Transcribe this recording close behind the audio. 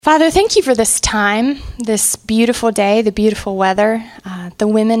Father, thank you for this time, this beautiful day, the beautiful weather, the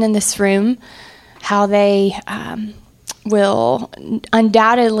women in this room, how they will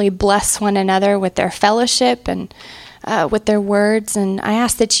undoubtedly bless one another with their fellowship and with their words. And I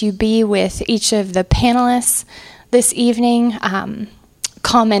ask that you be with each of the panelists this evening,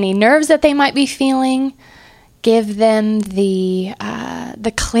 calm any nerves that they might be feeling, give them the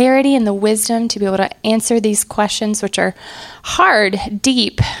clarity and the wisdom to be able to answer these questions, which are hard,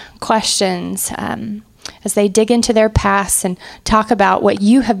 deep questions, as they dig into their past and talk about what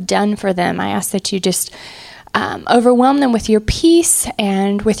you have done for them. I ask that you just overwhelm them with your peace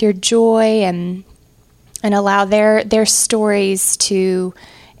and with your joy, and allow their stories to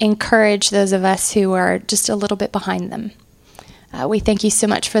encourage those of us who are just a little bit behind them. We thank you so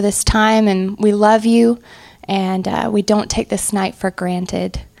much for this time, and we love you. And we don't take this night for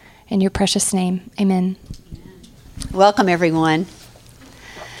granted. In your precious name, amen. Welcome, everyone.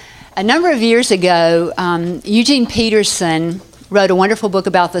 A number of years ago, Eugene Peterson wrote a wonderful book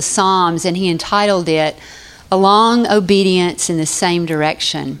about the Psalms, and he entitled it, A Long Obedience in the Same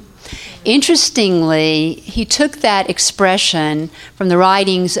Direction. Interestingly, he took that expression from the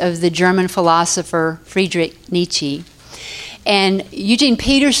writings of the German philosopher Friedrich Nietzsche. And Eugene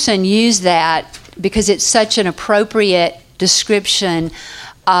Peterson used that because it's such an appropriate description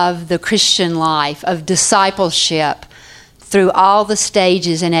of the Christian life, of discipleship through all the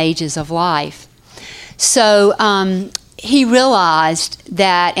stages and ages of life. So he realized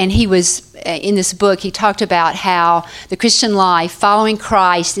that, and he was, in this book, he talked about how the Christian life, following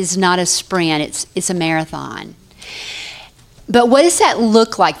Christ, is not a sprint, it's a marathon. But what does that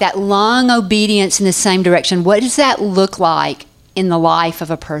look like, that long obedience in the same direction? What does that look like in the life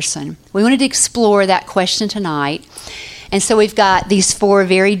of a person? We wanted to explore that question tonight. And so we've got these four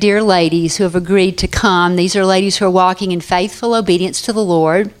very dear ladies who have agreed to come. These are ladies who are walking in faithful obedience to the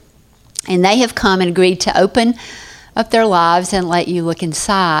Lord. And they have come and agreed to open up their lives and let you look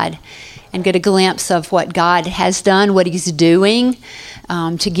inside and get a glimpse of what God has done, what He's doing,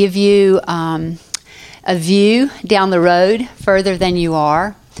 to give you a view down the road further than you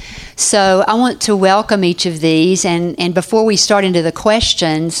are. So I want to welcome each of these, and before we start into the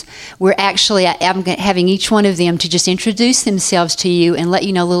questions, I'm having each one of them to just introduce themselves to you and let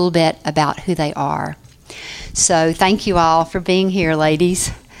you know a little bit about who they are. So thank you all for being here,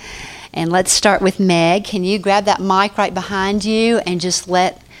 ladies. And let's start with Meg. Can you grab that mic right behind you and just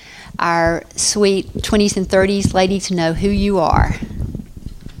let our sweet 20s and 30s ladies know who you are?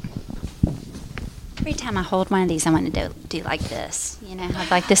 Every time I hold one of these, I want to do like this,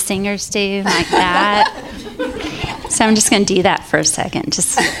 like the singers do, like that. So I'm just going to do that for a second,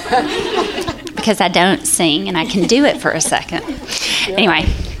 just because I don't sing and I can do it for a second. Anyway,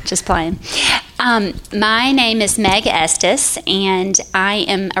 just playing. My name is Meg Estes, and I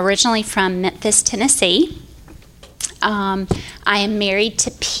am originally from Memphis, Tennessee. I am married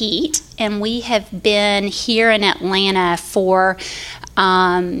to Pete, and we have been here in Atlanta for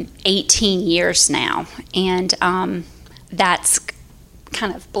 18 years now, and that's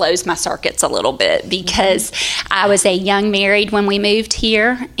kind of blows my circuits a little bit because I was a young married when we moved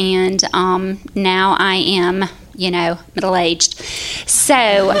here, and now I am, middle-aged.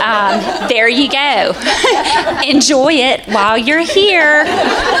 So there you go. Enjoy it while you're here.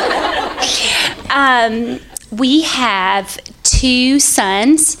 We have two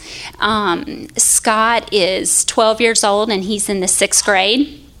sons. Scott is 12 years old, and he's in the 6th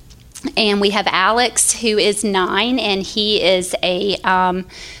grade. And we have Alex, who is 9, and he is a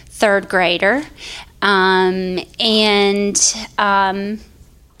 3rd grader.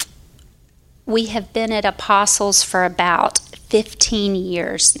 We have been at Apostles for about 15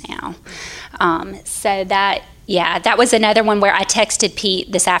 years now. So that was another one where I texted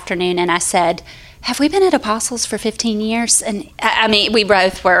Pete this afternoon, and I said, have we been at Apostles for 15 years? And I mean, we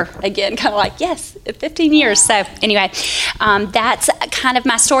both were, again, kind of like, yes, 15 years. So anyway, that's kind of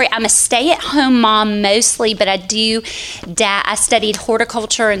my story. I'm a stay-at-home mom mostly, but I studied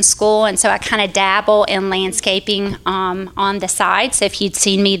horticulture in school, and so I kind of dabble in landscaping on the side. So if you'd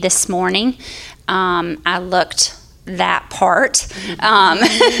seen me this morning, I looked that part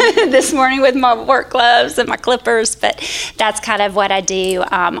this morning with my work gloves and my clippers, but that's kind of what I do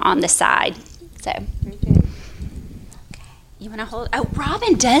on the side. So, you want to hold? Oh,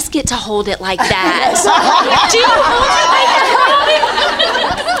 Robin does get to hold it like that. Do you hold it like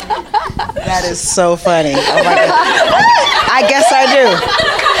that, Robin? That is so funny. Oh my God. I guess I do.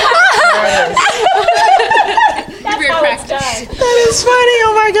 That's how it's done. That is funny.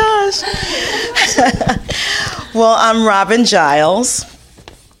 Oh my gosh. Well, I'm Robin Giles,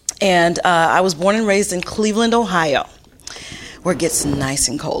 and I was born and raised in Cleveland, Ohio. where it gets nice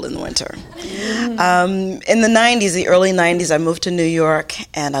and cold in the winter. In the 90s, the early 90s, I moved to New York,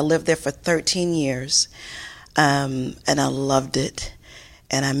 and I lived there for 13 years, and I loved it.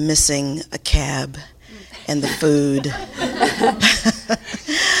 And I'm missing a cab and the food.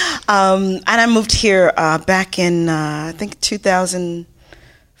 And I moved here back in, I think,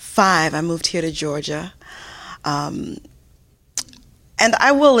 2005. I moved here to Georgia. And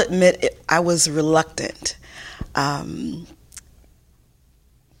I will admit I was reluctant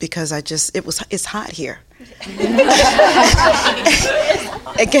because it's hot here.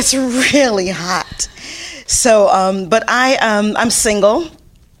 It gets really hot. So, but I'm single.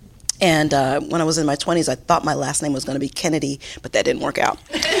 And when I was in my 20s, I thought my last name was going to be Kennedy, but that didn't work out.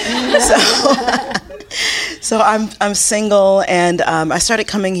 So I'm single, and I started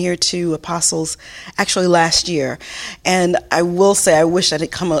coming here to Apostles actually last year. And I will say I wish I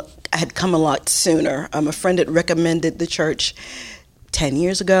had come a lot sooner. A friend had recommended the church 10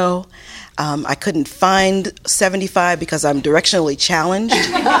 years ago. I couldn't find 75 because I'm directionally challenged.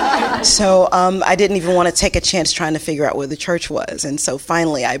 So I didn't even want to take a chance trying to figure out where the church was. And so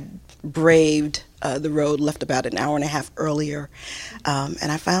finally I braved the road, left about an hour and a half earlier,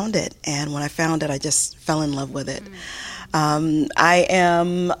 and I found it. And when I found it, I just fell in love with it. I'm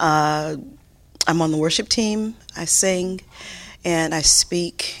on the worship team. I sing and I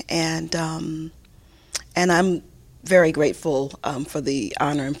speak, and I'm very grateful for the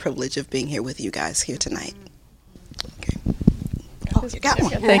honor and privilege of being here with you guys here tonight. Okay. Oh, you got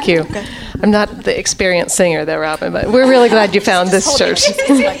one. Thank you. Okay. I'm not the experienced singer, though, Robin, but we're really glad you found this church.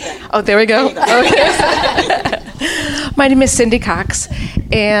 Oh, there we go. Okay. My name is Cindy Cox,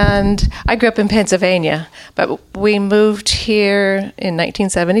 and I grew up in Pennsylvania, but we moved here in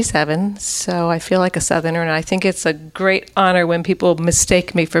 1977, so I feel like a Southerner, and I think it's a great honor when people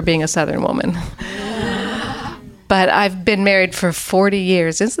mistake me for being a Southern woman. But I've been married for 40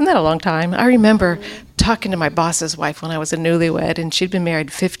 years. Isn't that a long time? I remember talking to my boss's wife when I was a newlywed, and she'd been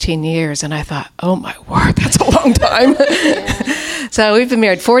married 15 years, and I thought, oh my word, that's a long time. So we've been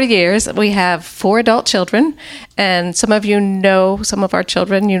married 40 years. We have 4 adult children, and some of you know some of our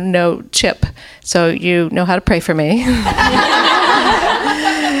children. You know Chip, so you know how to pray for me.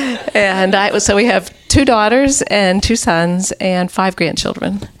 And so we have 2 daughters and 2 sons and 5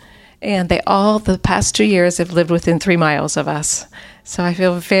 grandchildren. And they all, the past 2 years, have lived within 3 miles of us. So I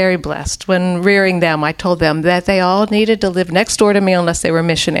feel very blessed. When rearing them, I told them that they all needed to live next door to me unless they were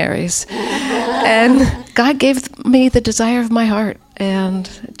missionaries. And God gave me the desire of my heart. And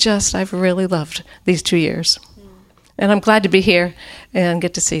I've really loved these 2 years. And I'm glad to be here and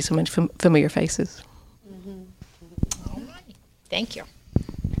get to see so many familiar faces. All right. Thank you.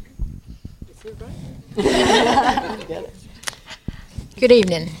 Good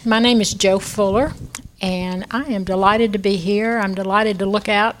evening. My name is Jo Fuller, and I am delighted to be here. I'm delighted to look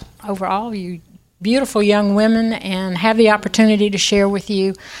out over all of you beautiful young women and have the opportunity to share with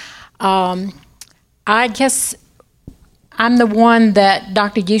you. I guess I'm the one that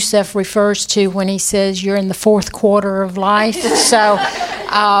Dr. Youssef refers to when he says you're in the 4th quarter of life. So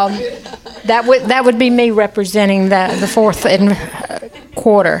that would be me representing the 4th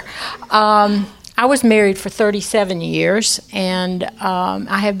quarter. I was married for 37 years, and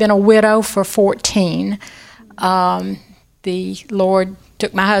I have been a widow for 14. The Lord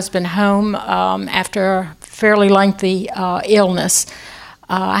took my husband home after a fairly lengthy illness.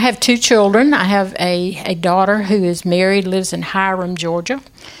 I have 2 children. I have a daughter who is married, lives in Hiram, Georgia,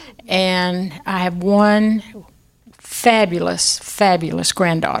 and I have one fabulous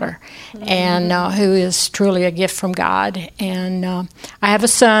granddaughter, and who is truly a gift from God. And I have a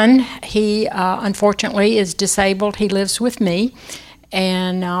son. He unfortunately is disabled. He lives with me,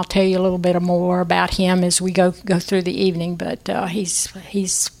 and I'll tell you a little bit more about him as we go through the evening. But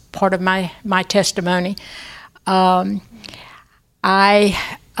he's part of my testimony. I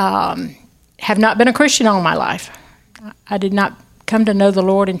have not been a Christian all my life. I did not come to know the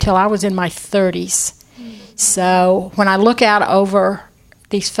Lord until I was in my 30s. So when I look out over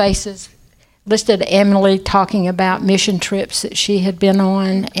these faces, listed Emily talking about mission trips that she had been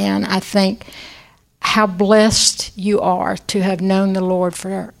on, and I think how blessed you are to have known the Lord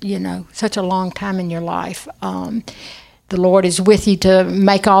for, such a long time in your life. The Lord is with you to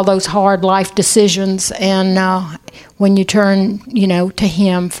make all those hard life decisions, and when you turn, to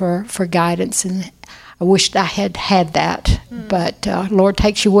Him for guidance. And I wished I had that, but Lord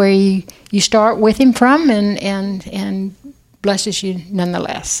takes you where you start with Him from, and blesses you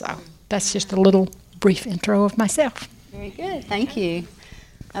nonetheless. So that's just a little brief intro of myself. Very good. Thank you.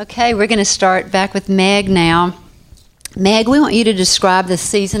 Okay, we're going to start back with Meg now. Meg, we want you to describe the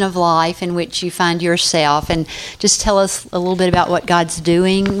season of life in which you find yourself, and just tell us a little bit about what God's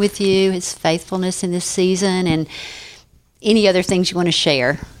doing with you, His faithfulness in this season, and any other things you want to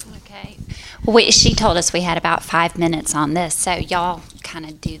share. Okay. She told us we had about 5 minutes on this, so y'all kind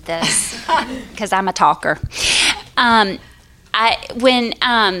of do this because I'm a talker. When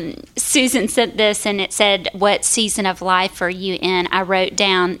Susan sent this and it said, "What season of life are you in?" I wrote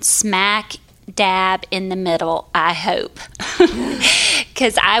down smack dab in the middle, I hope,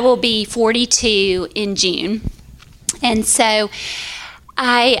 because I will be 42 in June. And so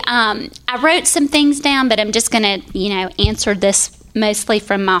I wrote some things down, but I'm just going to, answer this mostly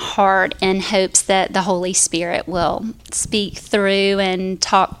from my heart in hopes that the Holy Spirit will speak through and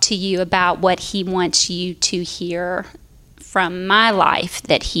talk to you about what He wants you to hear from my life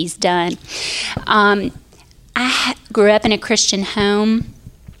that He's done. I grew up in a Christian home,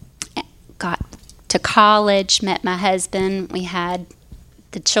 got to college, met my husband, we had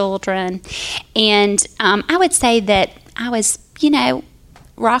the children, and I would say that I was,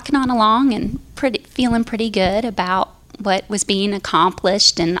 rocking on along and feeling pretty good about what was being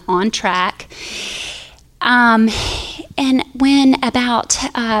accomplished and on track. And when about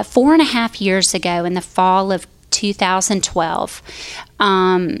 4.5 years ago, in the fall of 2012,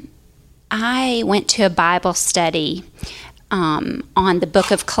 I went to a Bible study on the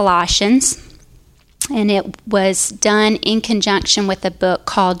book of Colossians, and it was done in conjunction with a book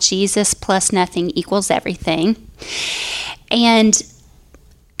called Jesus Plus Nothing Equals Everything. And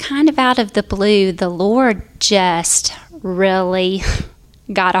kind of out of the blue, the Lord just really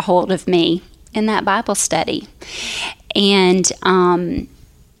got a hold of me in that Bible study. And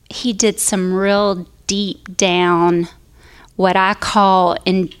He did some real deep down, what I call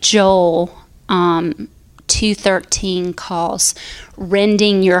in Joel 2:13 calls,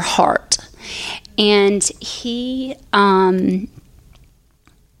 rending your heart. And He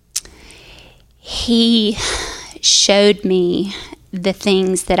showed me the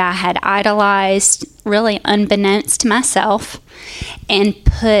things that I had idolized, really unbeknownst to myself, and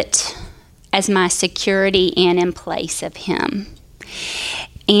put as my security and in place of Him.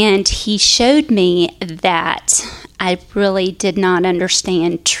 And He showed me that I really did not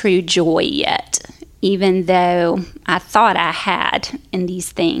understand true joy yet, even though I thought I had in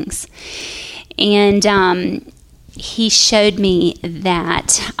these things. And He showed me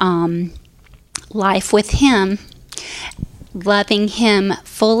that life with Him, loving Him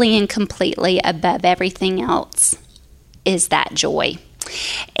fully and completely above everything else, is that joy.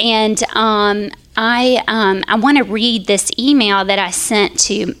 And I want to read this email that I sent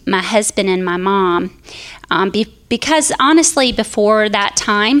to my husband and my mom, because honestly, before that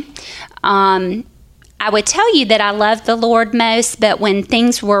time, I would tell you that I loved the Lord most, but when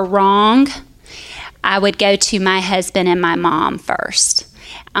things were wrong, I would go to my husband and my mom first.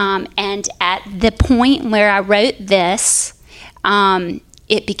 And at the point where I wrote this,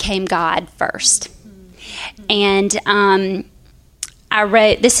 it became God first. And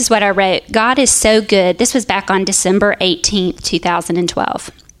this is what I wrote. God is so good. This was back on December 18th, 2012.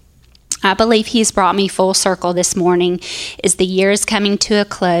 I believe He's brought me full circle this morning as the year is coming to a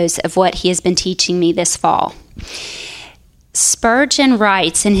close of what He has been teaching me this fall. Spurgeon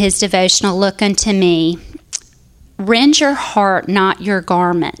writes in his devotional, "Look unto me, rend your heart, not your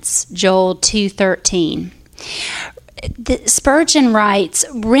garments," Joel 2:13. Spurgeon writes,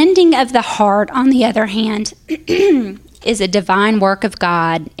 rending of the heart, on the other hand, is a divine work of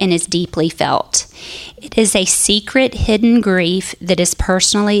God and is deeply felt. It is a secret, hidden grief that is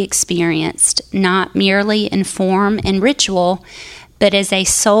personally experienced, not merely in form and ritual, but as a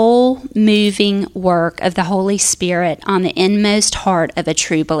soul-moving work of the Holy Spirit on the inmost heart of a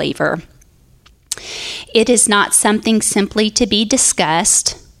true believer. It is not something simply to be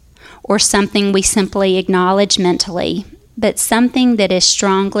discussed or something we simply acknowledge mentally, but something that is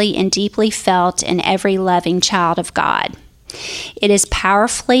strongly and deeply felt in every loving child of God. It is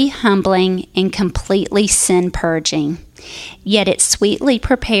powerfully humbling and completely sin-purging, yet it sweetly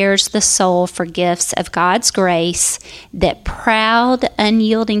prepares the soul for gifts of God's grace that proud,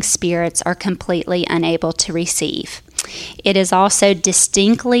 unyielding spirits are completely unable to receive. It is also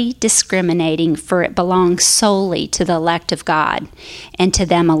distinctly discriminating, for it belongs solely to the elect of God and to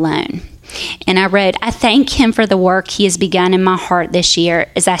them alone. And I wrote, I thank Him for the work He has begun in my heart this year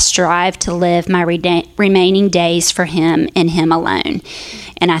as I strive to live my remaining days for Him and Him alone.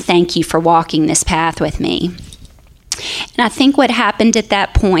 And I thank you for walking this path with me. And I think what happened at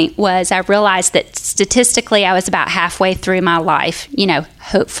that point was I realized that statistically I was about halfway through my life,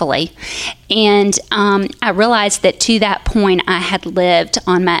 hopefully. And I realized that to that point I had lived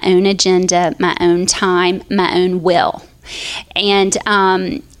on my own agenda, my own time, my own will. And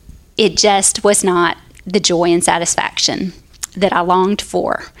it just was not the joy and satisfaction that I longed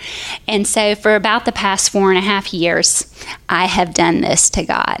for. And so for about the past 4.5 years, I have done this to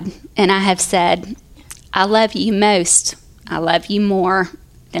God. And I have said, I love you most. I love you more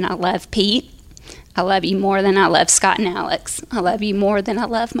than I love Pete. I love you more than I love Scott and Alex. I love you more than I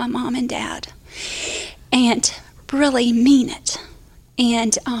love my mom and dad. And really mean it.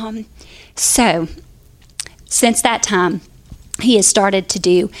 And so since that time, he has started to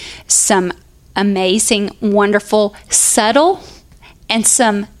do some amazing, wonderful, subtle, and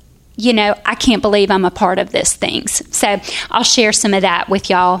some, I can't believe I'm a part of this things. So I'll share some of that with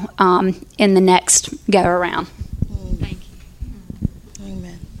y'all in the next go around. Thank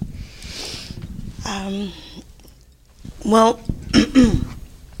you. Amen. Well,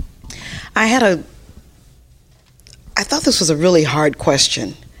 I thought this was a really hard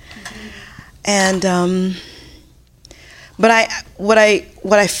question, and but what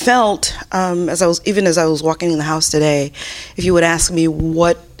I felt as I was walking in the house today, if you would ask me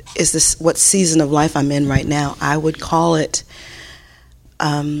what season of life I'm in right now, I would call it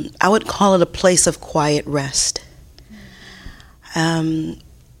a place of quiet rest. I'm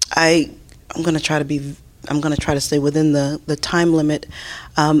going to try to stay within the time limit.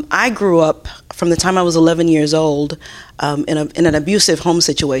 I grew up from the time I was 11 years old in an abusive home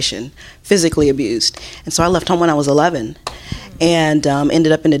situation, physically abused. And so I left home when I was 11 and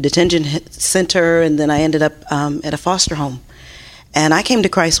ended up in a detention center, and then I ended up at a foster home. And I came to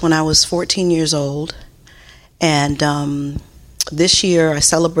Christ when I was 14 years old. And this year I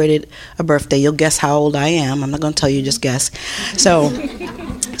celebrated a birthday. You'll guess how old I am. I'm not going to tell you, just guess. So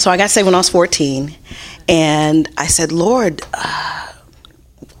I got saved when I was 14. And I said, Lord,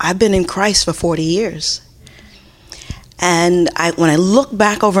 I've been in Christ for 40 years. And when I look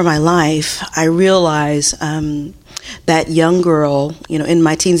back over my life, I realize that young girl, in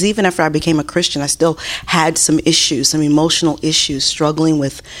my teens, even after I became a Christian, I still had some issues, some emotional issues, struggling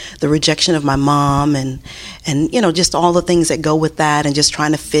with the rejection of my mom and just all the things that go with that, and just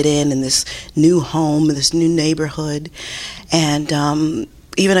trying to fit in this new home, this new neighborhood. And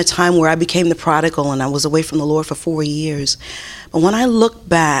even a time where I became the prodigal and I was away from the Lord for 4 years. But when I look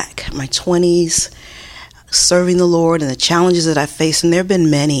back, my 20s, serving the Lord and the challenges that I faced, and there have been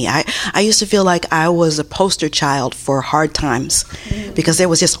many. I used to feel like I was a poster child for hard times because there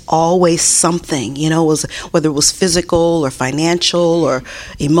was just always something, whether it was physical or financial or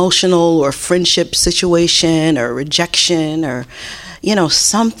emotional or friendship situation or rejection or,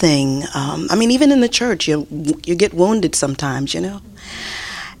 something. Even in the church, you get wounded sometimes,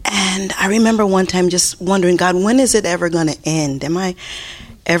 And I remember one time just wondering, God, when is it ever going to end? Am I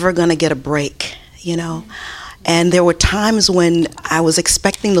ever going to get a break? And there were times when I was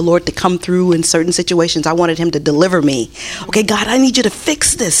expecting the Lord to come through in certain situations. I wanted him to deliver me. Okay, God, I need you to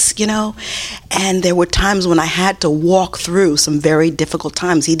fix this, And there were times when I had to walk through some very difficult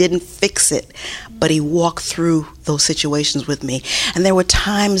times. He didn't fix it, but he walked through those situations with me. And there were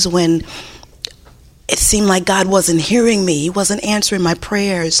times when it seemed like God wasn't hearing me. He wasn't answering my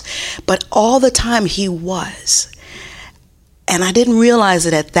prayers, but all the time he was. And I didn't realize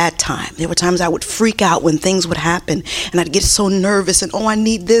it at that time. There were times I would freak out when things would happen, and I'd get so nervous and, I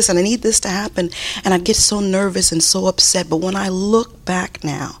need this and I need this to happen. And I'd get so nervous and so upset. But when I look back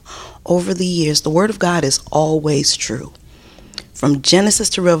now over the years, the Word of God is always true. From Genesis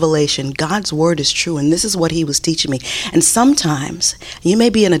to Revelation, God's Word is true, and this is what he was teaching me. And sometimes, you may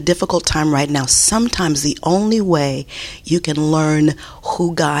be in a difficult time right now, sometimes the only way you can learn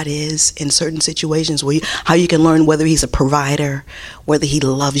who God is in certain situations, how you can learn whether he's a provider, whether he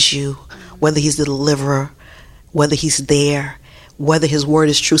loves you, whether he's the deliverer, whether he's there, whether his Word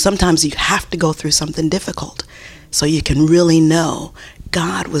is true. Sometimes you have to go through something difficult so you can really know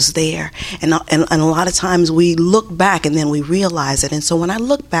God was there. And a lot of times we look back and then we realize it. And so when I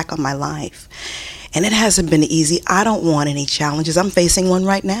look back on my life, and it hasn't been easy, I don't want any challenges. I'm facing one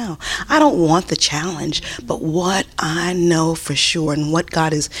right now. I don't want the challenge. But what I know for sure, and what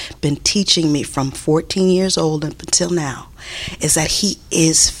God has been teaching me from 14 years old up until now, is that he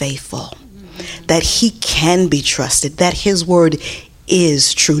is faithful, that he can be trusted, that his Word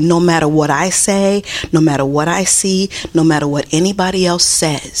is true. No matter what I say, no matter what I see, no matter what anybody else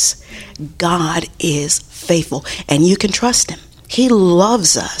says, God is faithful, and you can trust him. He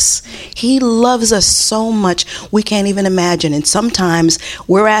loves us. He loves us so much we can't even imagine. And sometimes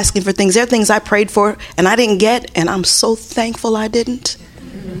we're asking for things. There are things I prayed for and I didn't get, and I'm so thankful I didn't.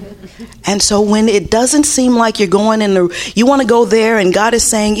 And so when it doesn't seem like you're going you want to go there, and God is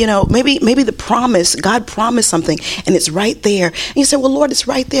saying, maybe the promise, God promised something and it's right there. And you say, well, Lord, it's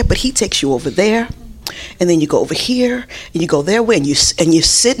right there, but he takes you over there. And then you go over here and you go their way, and you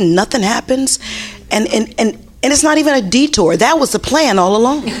sit and nothing happens. And it's not even a detour. That was the plan all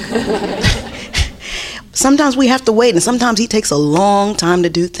along. Sometimes we have to wait, and sometimes he takes a long time to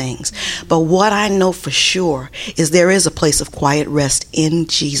do things. But what I know for sure is there is a place of quiet rest in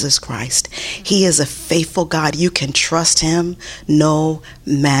Jesus Christ. He is a faithful God. You can trust him no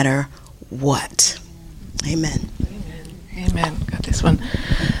matter what. Amen. Amen. Got this one.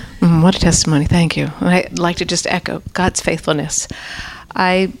 What a testimony. Thank you. I'd like to just echo God's faithfulness.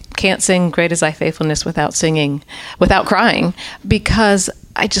 I can't sing Great Is Thy Faithfulness without crying, because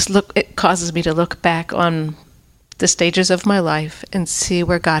it causes me to look back on the stages of my life and see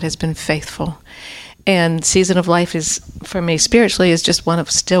where God has been faithful. And season of life is, for me, spiritually, is just one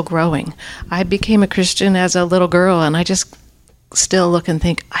of still growing. I became a Christian as a little girl, and I just still look and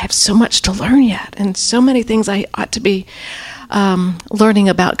think, I have so much to learn yet, and so many things I ought to be learning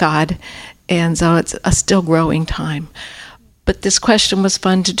about God. And so it's a still growing time. But this question was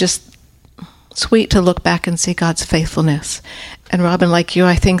fun sweet to look back and see God's faithfulness. And Robin, like you,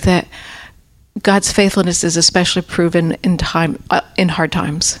 I think that God's faithfulness is especially proven in hard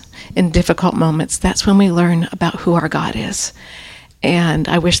times, in difficult moments. That's when we learn about who our God is. And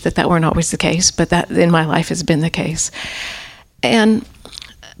I wish that weren't always the case, but that in my life has been the case. And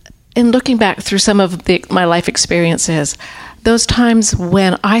in looking back through some of my life experiences, those times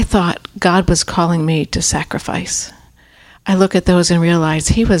when I thought God was calling me to sacrifice, I look at those and realize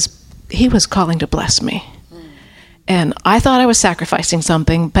he was calling to bless me. And I thought I was sacrificing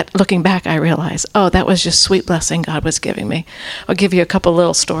something, but looking back, I realized, that was just sweet blessing God was giving me. I'll give you a couple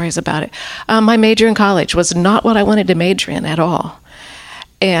little stories about it. My major in college was not what I wanted to major in at all.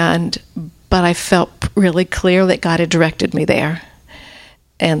 But I felt really clear that God had directed me there.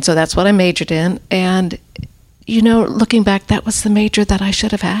 And so that's what I majored in. And, looking back, that was the major that I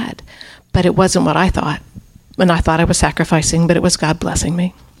should have had. But it wasn't what I thought. And I thought I was sacrificing, but it was God blessing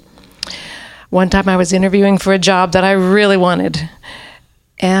me. One time I was interviewing for a job that I really wanted,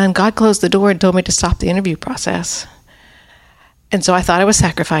 and God closed the door and told me to stop the interview process. And so I thought I was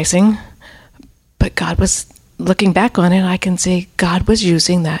sacrificing, but God was looking back on it. I can see God was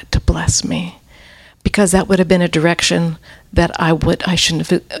using that to bless me, because that would have been a direction that I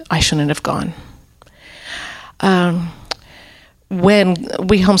shouldn't have gone. When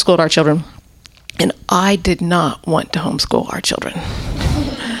we homeschooled our children, and I did not want to homeschool our children.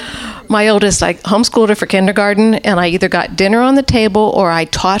 My oldest, I homeschooled her for kindergarten, and I either got dinner on the table or I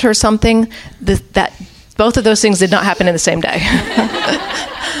taught her something. That both of those things did not happen in the same day.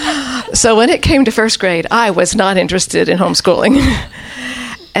 So when it came to first grade, I was not interested in homeschooling.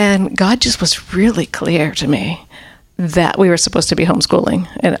 And God just was really clear to me that we were supposed to be homeschooling.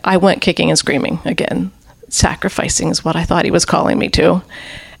 And I went kicking and screaming again. Sacrificing is what I thought he was calling me to.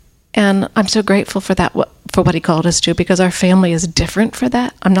 And I'm so grateful for that, for what he called us to, because our family is different for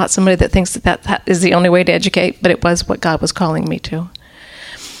that. I'm not somebody that thinks that is the only way to educate, but it was what God was calling me to.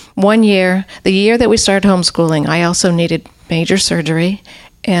 One year, the year that we started homeschooling, I also needed major surgery,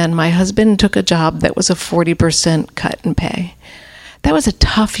 and my husband took a job that was a 40% cut in pay. That was a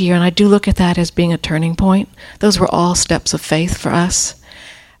tough year, and I do look at that as being a turning point. Those were all steps of faith for us.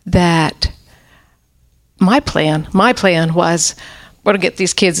 That my plan was, we're going to get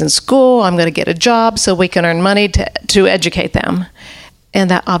these kids in school. I'm going to get a job so we can earn money to educate them.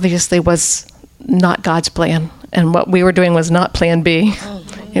 And that obviously was not God's plan. And what we were doing was not plan B.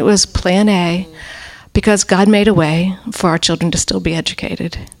 It was plan A, because God made a way for our children to still be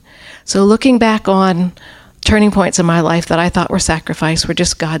educated. So looking back on turning points in my life that I thought were sacrifice were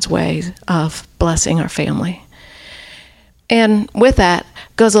just God's way of blessing our family. And with that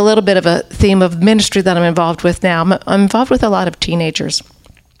goes a little bit of a theme of ministry that I'm involved with now. I'm involved with a lot of teenagers.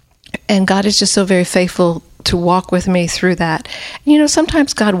 And God is just so very faithful to walk with me through that.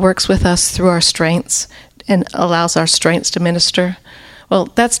 Sometimes God works with us through our strengths and allows our strengths to minister. Well,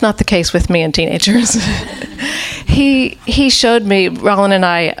 that's not the case with me and teenagers. He showed me, Roland and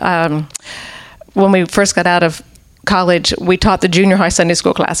I, when we first got out of college, we taught the junior high Sunday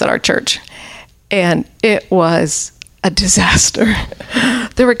school class at our church. And it was a disaster.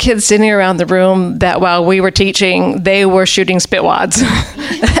 There were kids sitting around the room that while we were teaching, they were shooting spitwads.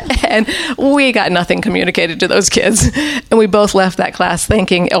 And we got nothing communicated to those kids. And we both left that class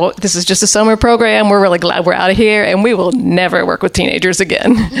thinking, this is just a summer program. We're really glad we're out of here, and we will never work with teenagers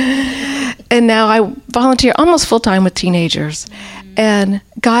again. And now I volunteer almost full-time with teenagers. And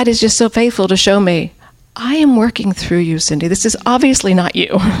God is just so faithful to show me, I am working through you, Cindy. This is obviously not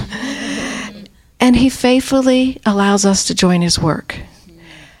you. And he faithfully allows us to join his work.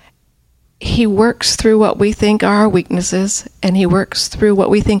 He works through what we think are our weaknesses, and he works through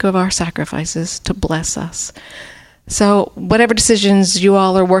what we think of our sacrifices to bless us. So whatever decisions you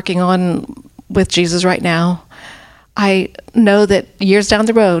all are working on with Jesus right now, I know that years down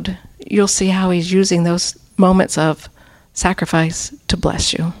the road, you'll see how he's using those moments of sacrifice to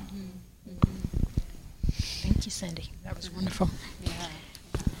bless you. Thank you, Cindy. That was wonderful.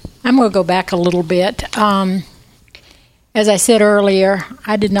 I'm going to go back a little bit. As I said earlier,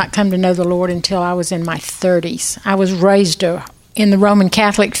 I did not come to know the Lord until I was in my 30s. I was raised in the Roman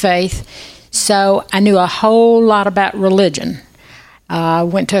Catholic faith, so I knew a whole lot about religion. I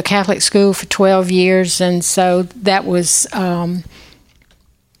went to a Catholic school for 12 years, and so that was had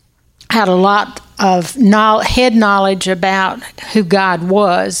a lot of head knowledge about who God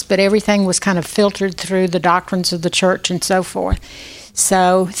was, but everything was kind of filtered through the doctrines of the church and so forth.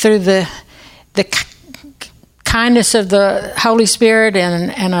 So through the kindness of the Holy Spirit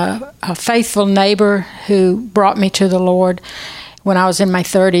and a faithful neighbor who brought me to the Lord when I was in my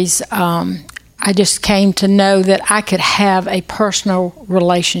 30s, I just came to know that I could have a personal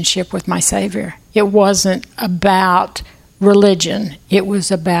relationship with my Savior. It wasn't about religion. It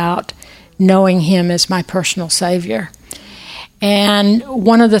was about knowing him as my personal Savior. And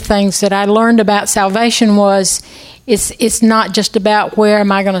one of the things that I learned about salvation was it's not just about where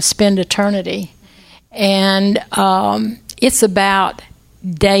am I going to spend eternity. And it's about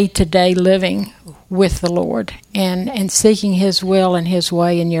day-to-day living with the Lord and seeking his will and his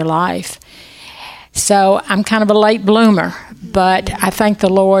way in your life. So I'm kind of a late bloomer, but I thank the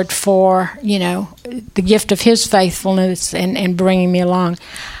Lord for, the gift of his faithfulness and bringing me along.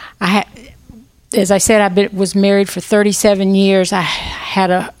 As I said, I was married for 37 years. I had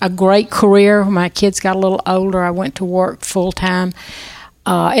a great career. When my kids got a little older, I went to work full-time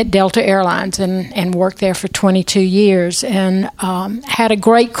at Delta Airlines and worked there for 22 years and had a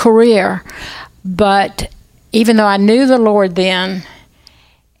great career. But even though I knew the Lord then,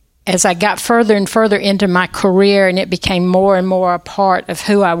 as I got further and further into my career and it became more and more a part of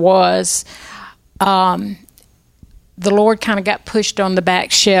who I was, the Lord kind of got pushed on the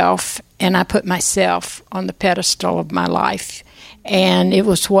back shelf, and I put myself on the pedestal of my life. And it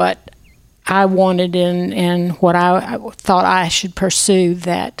was what I wanted and what I thought I should pursue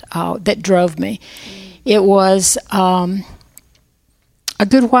that drove me. It was a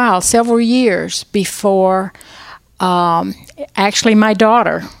good while, several years before actually my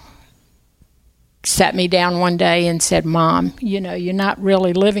daughter sat me down one day and said, "Mom, you're not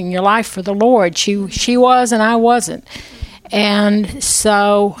really living your life for the Lord." She was and I wasn't. And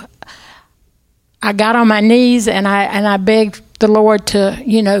so I got on my knees and I begged the Lord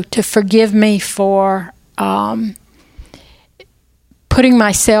to forgive me for putting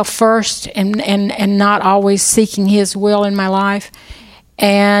myself first and not always seeking his will in my life.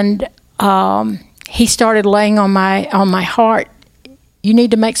 And he started laying on my heart, you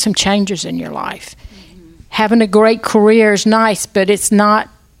need to make some changes in your life. Mm-hmm. Having a great career is nice, but it's not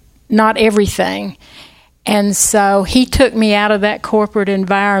everything. And so he took me out of that corporate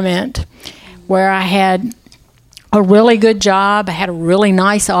environment where I had a really good job, I had a really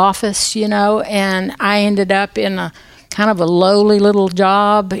nice office, and I ended up in a kind of a lowly little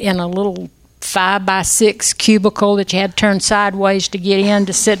job in a little 5x6 cubicle that you had to turn sideways to get in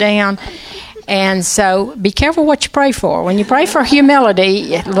to sit down. And so be careful what you pray for. When you pray for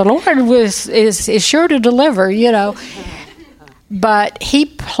humility, the Lord is sure to deliver, But he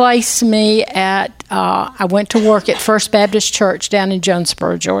placed me at, I went to work at First Baptist Church down in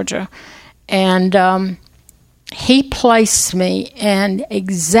Jonesboro, Georgia. And he placed me in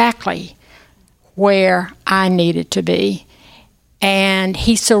exactly where I needed to be. And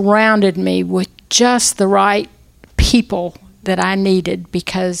he surrounded me with just the right people that I needed,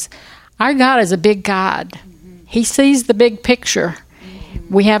 because our God is a big God. He sees the big picture.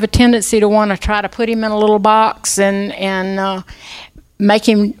 We have a tendency to want to try to put him in a little box and make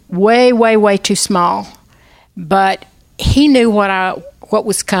him way, way, way too small. But he knew what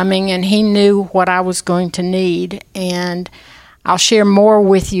was coming, and he knew what I was going to need. And I'll share more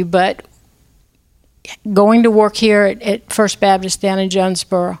with you, but going to work here at First Baptist down in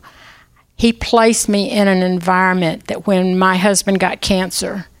Jonesboro, he placed me in an environment that when my husband got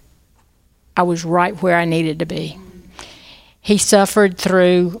cancer, I was right where I needed to be. He suffered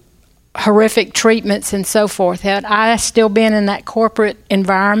through horrific treatments and so forth. Had I still been in that corporate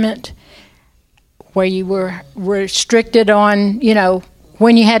environment where you were restricted on,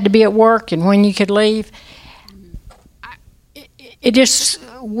 when you had to be at work and when you could leave. It just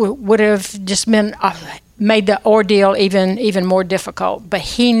would have just been made the ordeal even more difficult. But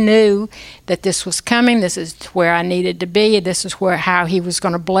he knew that this was coming. This is where I needed to be. This is how he was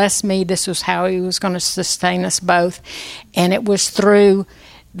going to bless me. This was how he was going to sustain us both. And it was through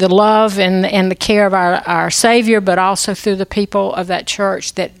the love and the care of our Savior, but also through the people of that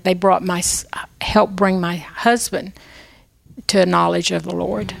church that they helped bring my husband to a knowledge of the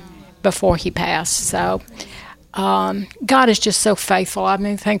Lord before he passed. So God is just so faithful. I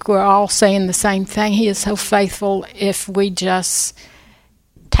mean, I think we're all saying the same thing. He is so faithful if we just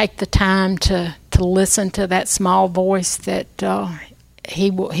take the time to listen to that small voice that he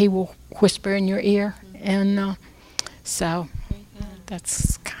will whisper in your ear. And so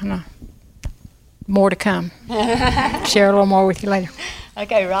that's kind of more to come. Share a little more with you later.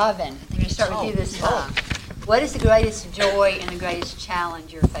 Okay, Robin, I'm going to start with you this time. What is the greatest joy and the greatest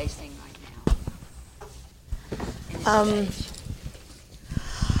challenge you're facing right now?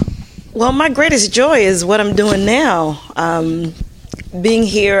 Well, my greatest joy is what I'm doing now. Being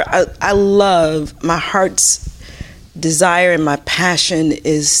here, I love, my heart's desire and my passion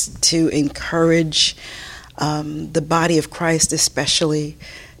is to encourage the body of Christ, especially,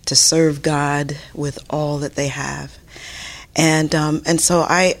 to serve God with all that they have. And so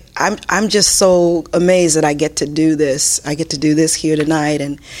I'm just so amazed that I get to do this. I get to do this here tonight,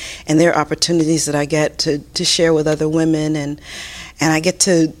 and there are opportunities that I get to share with other women, and I get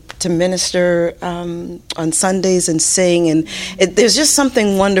to minister on Sundays and sing, and there's just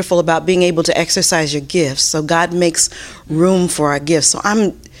something wonderful about being able to exercise your gifts. So God makes room for our gifts. So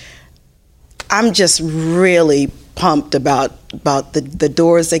I'm just really pumped about the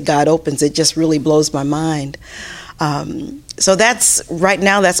doors that God opens. It just really blows my mind. So that's right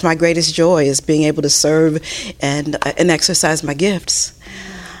now. That's my greatest joy, is being able to serve and exercise my gifts.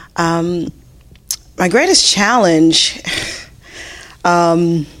 My greatest challenge,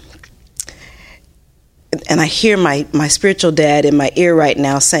 and I hear my spiritual dad in my ear right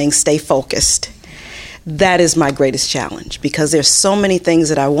now saying, "Stay focused." That is my greatest challenge, because there's so many things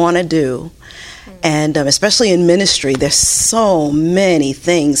that I want to do. And especially in ministry, there's so many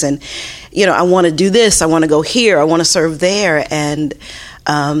things. And, I want to do this. I want to go here. I want to serve there. And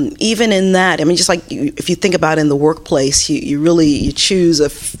even in that, I mean, just like if you think about in the workplace, you choose a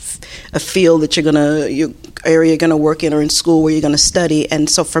field that your area you're going to work in, or in school where you're going to study. And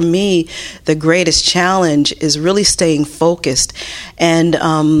so for me, the greatest challenge is really staying focused and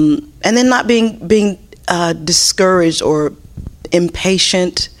then not being discouraged or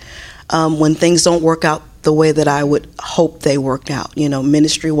impatient when things don't work out the way that I would hope they worked out,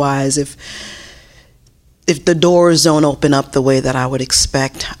 ministry-wise, if the doors don't open up the way that I would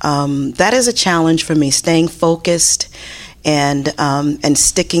expect. That is a challenge for me, staying focused and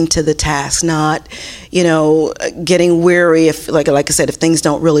sticking to the task, not, getting weary if, like I said, if things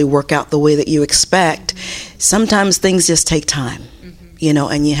don't really work out the way that you expect. Sometimes things just take time,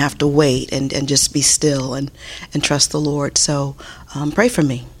 and you have to wait and just be still and trust the Lord. So pray for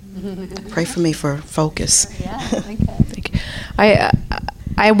me. Pray for me for focus. Yeah, okay.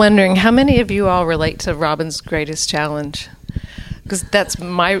 I'm wondering, how many of you all relate to Robin's greatest challenge? Because that's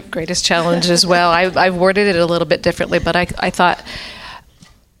my greatest challenge as well. I worded it a little bit differently, but I thought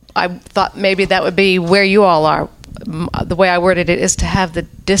maybe that would be where you all are. The way I worded it is to have the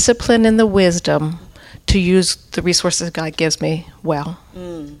discipline and the wisdom to use the resources God gives me well.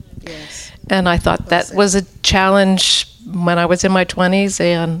 Yes. And I thought that was a challenge when I was in my 20s,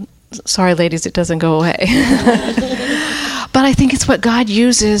 and sorry, ladies, it doesn't go away. But I think it's what God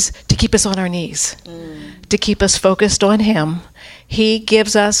uses to keep us on our knees, to keep us focused on Him. He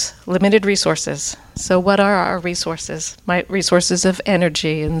gives us limited resources. So what are our resources? My resources of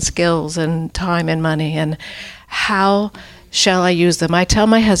energy and skills and time and money, and how shall I use them? I tell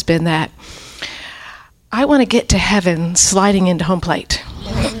my husband that I want to get to heaven sliding into home plate.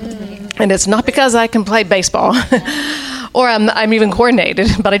 And it's not because I can play baseball or I'm even coordinated,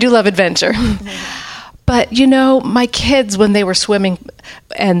 but I do love adventure. But, my kids, when they were swimming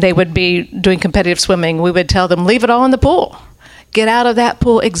and they would be doing competitive swimming, we would tell them, leave it all in the pool. Get out of that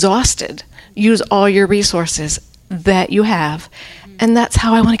pool exhausted. Use all your resources that you have. And that's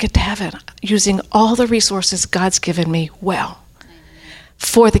how I want to get to heaven, using all the resources God's given me well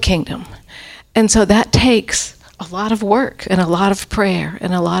for the kingdom. And so that takes a lot of work and a lot of prayer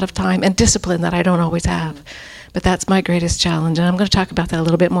and a lot of time and discipline that I don't always have. But that's my greatest challenge, and I'm going to talk about that a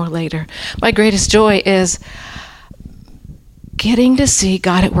little bit more later. My greatest joy is getting to see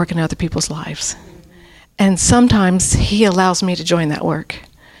God at work in other people's lives. And sometimes He allows me to join that work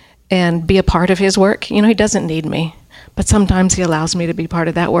and be a part of His work. He doesn't need me, but sometimes he allows me to be part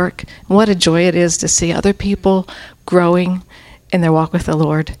of that work. And what a joy it is to see other people growing in their walk with the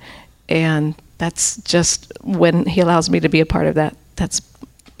Lord. And that's just, when he allows me to be a part of that, that's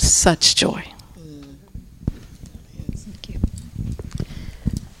such joy. Thank you.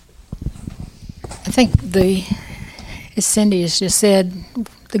 I think as Cindy has just said,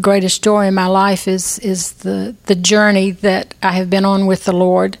 the greatest joy in my life is the journey that I have been on with the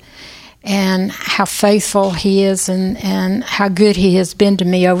Lord, and how faithful he is, and how good he has been to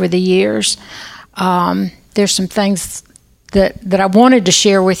me over the years. There's some things that I wanted to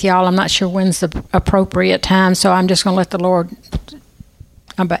share with y'all. I'm not sure when's the appropriate time, so I'm just going to let the Lord,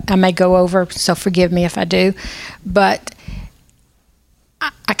 I may go over, so forgive me if I do. But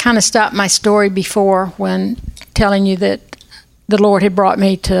I kind of stopped my story before when telling you that the Lord had brought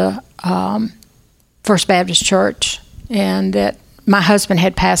me to First Baptist Church, and that my husband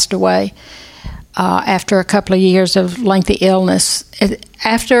had passed away after a couple of years of lengthy illness.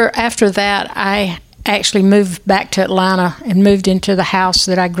 After that, I actually moved back to Atlanta and moved into the house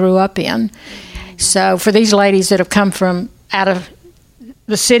that I grew up in. So for these ladies that have come from out of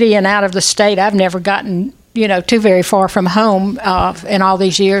the city and out of the state, I've never gotten too very far from home in all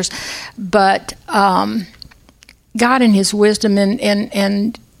these years. But God in his wisdom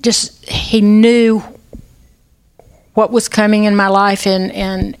and just, he knew what was coming in my life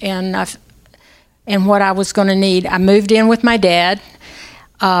and what I was going to need. I moved in with my dad.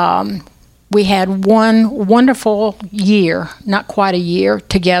 We had one wonderful year, not quite a year,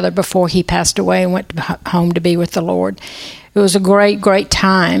 together before he passed away and went home to be with the Lord. It was a great, great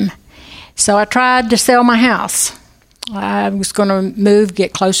time. So I tried to sell my house. I was going to move,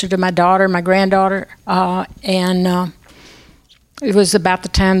 get closer to my daughter, my granddaughter, and it was about the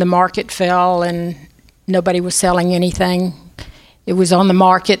time the market fell and nobody was selling anything. It was on the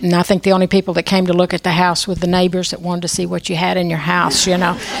market, and I think the only people that came to look at the house were the neighbors that wanted to see what you had in your house,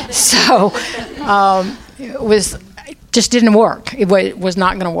 So it just didn't work. It was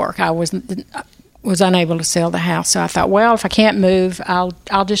not going to work. I was unable to sell the house. So I thought, well, if I can't move,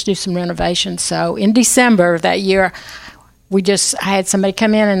 I'll just do some renovations. So in December of that year, I had somebody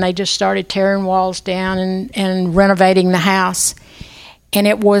come in and they just started tearing walls down and renovating the house. And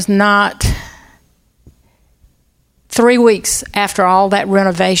it was not 3 weeks after all that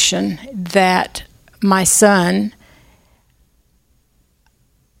renovation that my son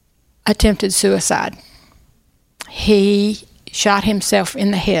attempted suicide. He shot himself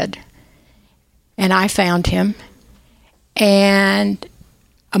in the head. And I found him, and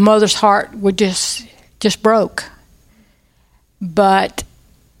a mother's heart would just broke. But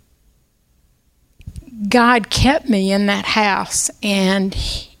God kept me in that house, and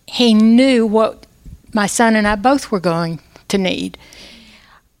he knew what my son and I both were going to need.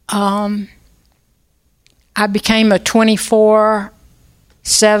 I became a 24/7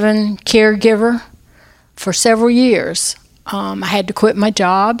 caregiver for several years. I had to quit my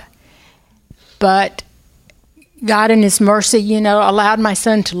job. But God in his mercy, allowed my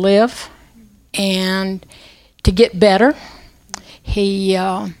son to live and to get better. He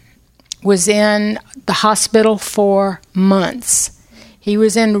was in the hospital for months. He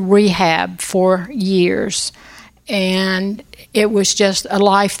was in rehab for years. And it was just a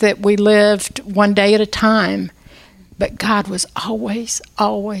life that we lived one day at a time. But God was always,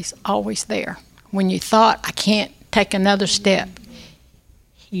 always, always there. When you thought, I can't take another step,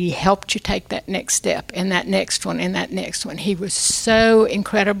 he helped you take that next step, and that next one, and that next one. He was so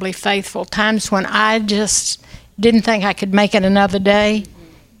incredibly faithful. Times when I just didn't think I could make it another day,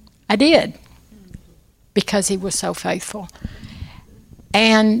 I did, because he was so faithful.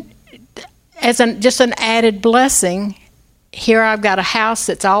 And as just an added blessing, here I've got a house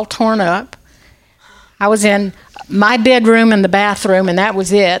that's all torn up. I was in my bedroom and the bathroom, and that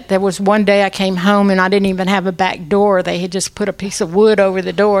was it. There was one day I came home and I didn't even have a back door. They had just put a piece of wood over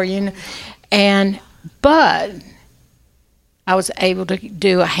the door, but I was able to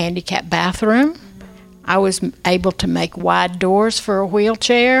do a handicapped bathroom. I was able to make wide doors for a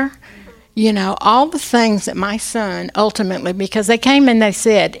wheelchair. All the things that my son ultimately, because they came and they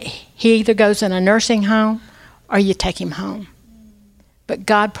said, he either goes in a nursing home or you take him home. But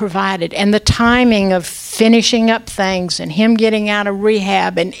God provided. And the timing of finishing up things and him getting out of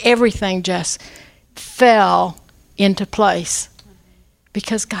rehab and everything just fell into place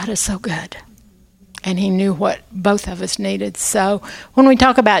because God is so good. And he knew what both of us needed. So when we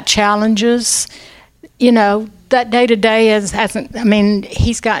talk about challenges, that day-to-day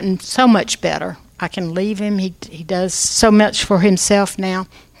he's gotten so much better. I can leave him. He does so much for himself now.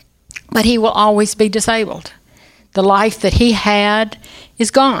 But he will always be disabled. The life that he had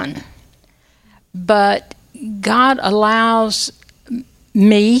is gone. But God allows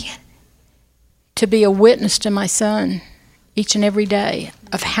me to be a witness to my son each and every day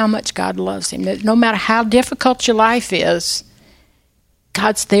of how much God loves him. That no matter how difficult your life is,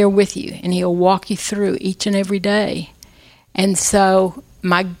 God's there with you, and he'll walk you through each and every day. And so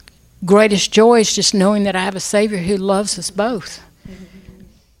my greatest joy is just knowing that I have a Savior who loves us both.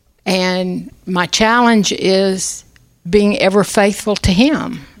 And my challenge is being ever faithful to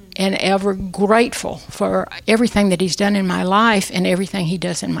him and ever grateful for everything that he's done in my life and everything he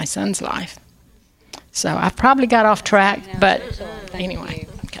does in my son's life. So I've probably got off track, but anyway.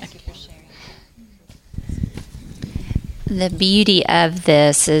 Okay. The beauty of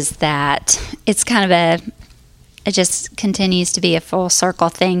this is that it's kind of it just continues to be a full circle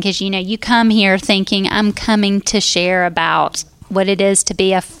thing, because, you come here thinking, I'm coming to share about what it is to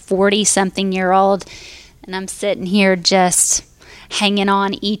be a 40-something-year-old, and I'm sitting here just hanging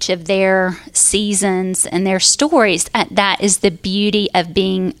on each of their seasons and their stories. That is the beauty of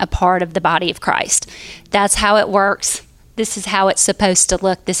being a part of the body of Christ. That's how it works. This is how it's supposed to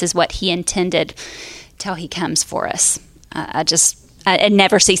look. This is what he intended till he comes for us. It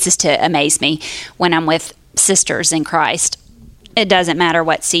never ceases to amaze me when I'm with sisters in Christ. It doesn't matter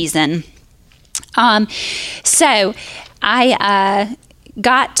what season. So I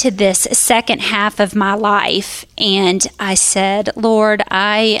got to this second half of my life, and I said, Lord,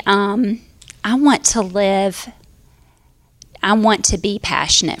 I want to live. I want to be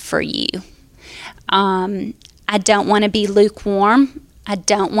passionate for you. I don't want to be lukewarm. I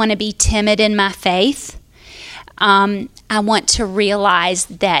don't want to be timid in my faith. I want to realize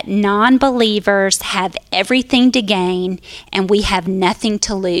that non-believers have everything to gain, and we have nothing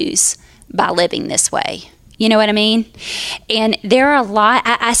to lose by living this way. You know what I mean? And there are a lot.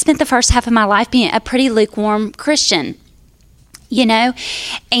 I spent the first half of my life being a pretty lukewarm Christian,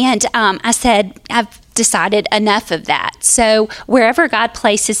 and I said, I've decided enough of that. So wherever God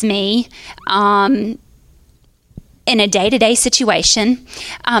places me, in a day-to-day situation,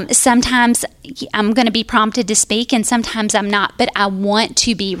 sometimes I'm going to be prompted to speak, and sometimes I'm not. But I want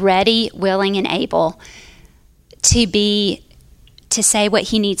to be ready, willing, and able to say what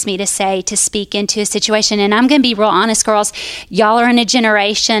he needs me to say, to speak into a situation. And I'm going to be real honest, girls. Y'all are in a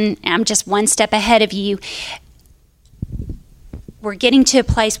generation, I'm just one step ahead of you. We're getting to a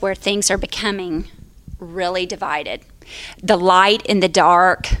place where things are becoming really divided. The light and the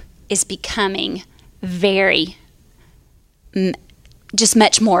dark is becoming just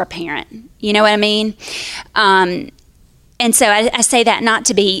much more apparent. You know what I mean? And so I say that not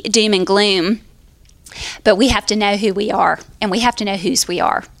to be doom and gloom, but we have to know who we are, and we have to know whose we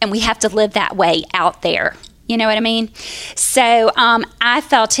are, and we have to live that way out there. You know what I mean? So I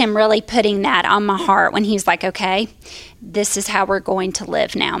felt him really putting that on my heart when he was like, okay, this is how we're going to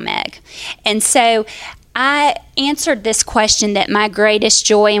live now, Meg. And so I answered this question that my greatest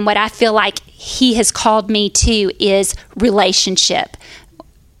joy and what I feel like he has called me to is relationship,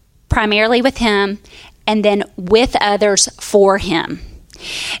 primarily with him and then with others for him.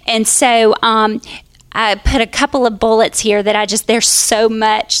 And so I put a couple of bullets here that there's so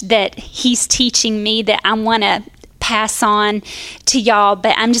much that he's teaching me that I want to pass on to y'all,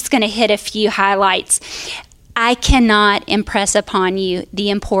 but I'm just going to hit a few highlights. I cannot impress upon you the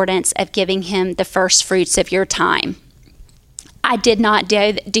importance of giving him the first fruits of your time. I did not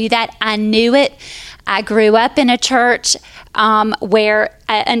do that. I knew it. I grew up in a church where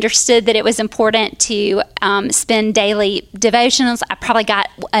I understood that it was important to spend daily devotionals. I probably got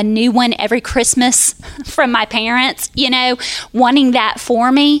a new one every Christmas from my parents, wanting that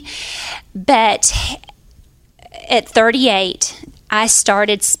for me. But at 38, I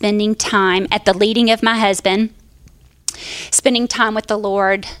started spending time at the leading of my husband, spending time with the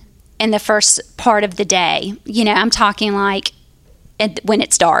Lord in the first part of the day. I'm talking like when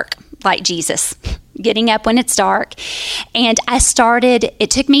it's dark, like Jesus, getting up when it's dark. And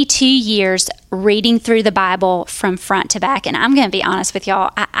it took me 2 years reading through the Bible from front to back. And I'm going to be honest with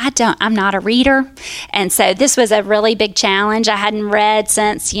y'all, I'm not a reader. And so this was a really big challenge. I hadn't read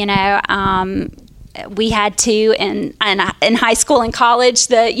since, we had to in high school and college,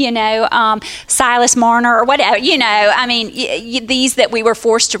 Silas Marner or whatever, these that we were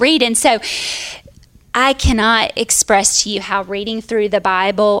forced to read. And so I cannot express to you how reading through the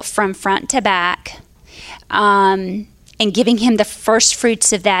Bible from front to back and giving him the first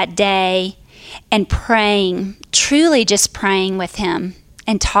fruits of that day and praying, truly just praying with him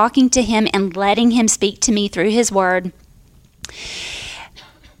and talking to him and letting him speak to me through his word,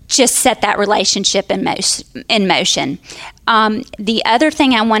 just set that relationship in motion. The other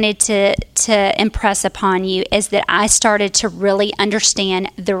thing I wanted to impress upon you is that I started to really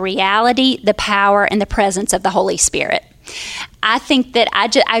understand the reality, the power, and the presence of the Holy Spirit. I think that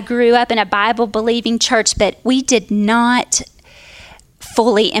I grew up in a Bible-believing church, but we did not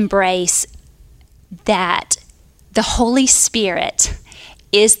fully embrace that the Holy Spirit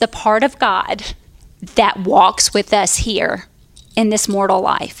is the part of God that walks with us here in this mortal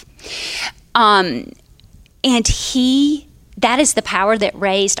life. And that is the power that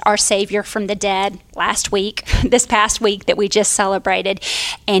raised our Savior from the dead this past week that we just celebrated.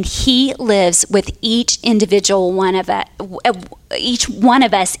 And he lives with each individual one of us,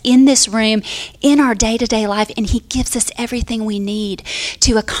 in this room, in our day-to-day life. And he gives us everything we need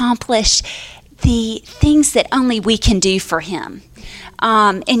to accomplish the things that only we can do for him.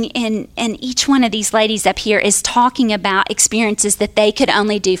 And each one of these ladies up here is talking about experiences that they could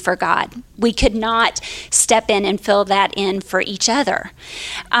only do for God. We could not step in and fill that in for each other.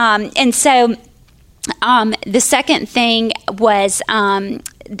 And so the second thing was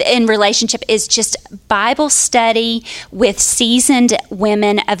in relationship is just Bible study with seasoned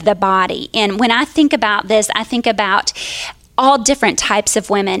women of the body. And when I think about this, I think about all different types of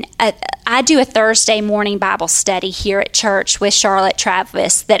women. I do a Thursday morning Bible study here at church with Charlotte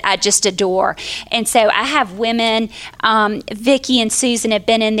Travis that I just adore. And so I have women, Vicki and Susan have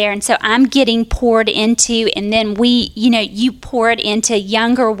been in there, and so I'm getting poured into, and then you pour it into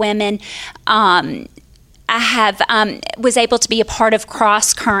younger women. I was able to be a part of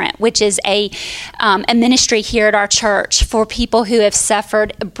Cross Current, which is a ministry here at our church for people who have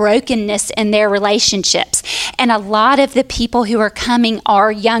suffered brokenness in their relationships. And a lot of the people who are coming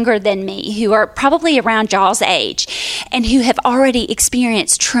are younger than me, who are probably around y'all's age, and who have already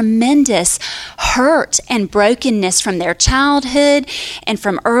experienced tremendous hurt and brokenness from their childhood and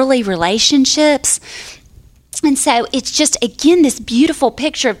from early relationships. And so it's just, again, this beautiful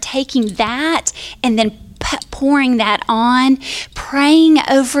picture of taking that and then pouring that on, praying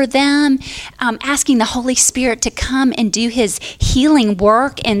over them, asking the Holy Spirit to come and do his healing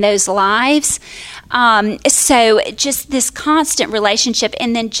work in those lives. So just this constant relationship,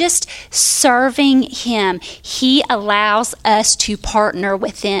 and then just serving him. He allows us to partner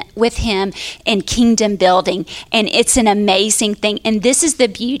with him in kingdom building, and it's an amazing thing. And this is the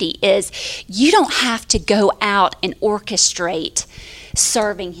beauty, is you don't have to go out and orchestrate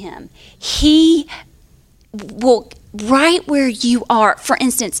serving him. He will, right where you are. For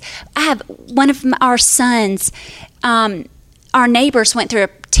instance, I have one of our sons, our neighbors went through a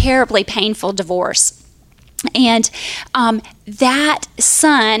terribly painful divorce. And that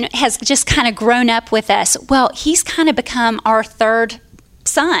son has just kind of grown up with us. Well, he's kind of become our third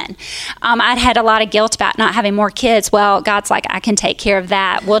son. I'd had a lot of guilt about not having more kids. Well, God's like, I can take care of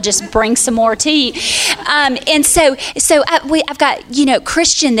that. We'll just bring some more to you. And so I've got,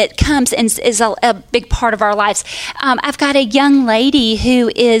 Christian that comes and is a big part of our lives. I've got a young lady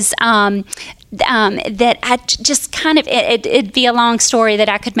who is that I just kind of, it'd be a long story that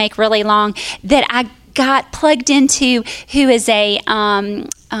I could make really long, that I got plugged into, who is a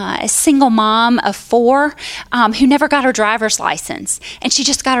single mom of 4 who never got her driver's license. And she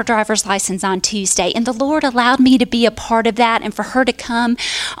just got her driver's license on Tuesday. And the Lord allowed me to be a part of that, and for her to come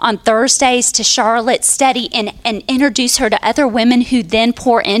on Thursdays to Charlotte, study, and introduce her to other women who then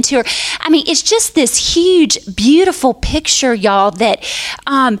pour into her. I mean, it's just this huge, beautiful picture, y'all, that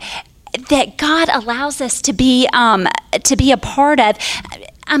God allows us to be a part of.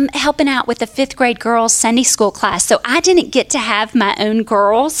 I'm helping out with the 5th grade girls Sunday school class, so I didn't get to have my own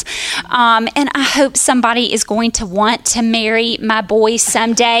girls, and I hope somebody is going to want to marry my boys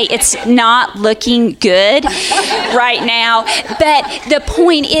someday. It's not looking good right now, but the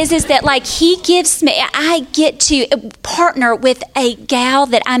point is that, like, he gives me, I get to partner with a gal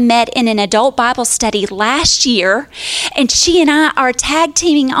that I met in an adult Bible study last year, and she and I are tag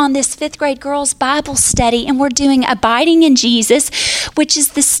teaming on this 5th grade girls Bible study, and we're doing Abiding in Jesus, which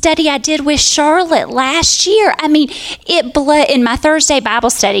is the study I did with Charlotte last year. I mean, in my Thursday Bible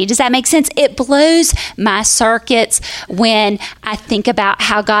study, does that make sense? It blows my circuits when I think about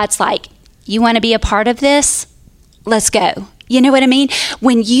how God's like, you want to be a part of this? Let's go. You know what I mean?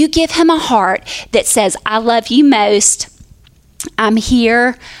 When you give him a heart that says, I love you most, I'm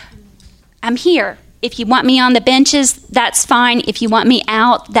here. If you want me on the benches, that's fine. If you want me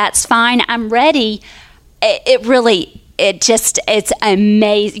out, that's fine. I'm ready. It's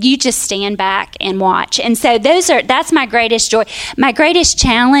amazing. You just stand back and watch. And so that's my greatest joy. My greatest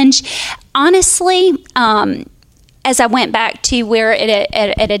challenge, honestly, as I went back to we're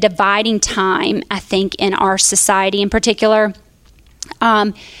at a dividing time, I think, in our society in particular,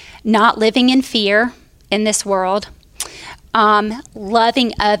 Not living in fear in this world.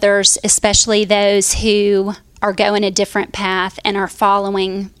 Loving others, especially those who are going a different path and are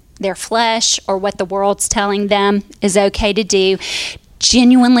following their flesh or what the world's telling them is okay to do.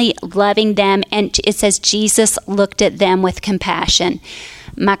 Genuinely loving them. And it says Jesus looked at them with compassion.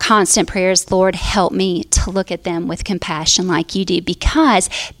 My constant prayer is, Lord, help me to look at them with compassion like you do, because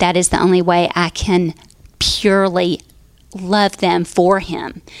that is the only way I can purely love them for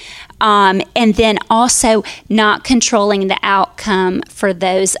him. And then also not controlling the outcome for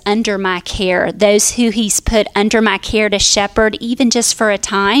those under my care, those who he's put under my care to shepherd, even just for a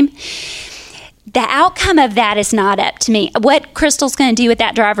time. The outcome of that is not up to me. What Crystal's going to do with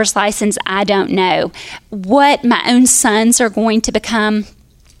that driver's license, I don't know. What my own sons are going to become,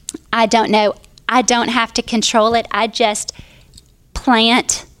 I don't know. I don't have to control it. I just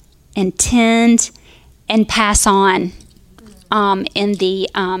plant and tend and pass on in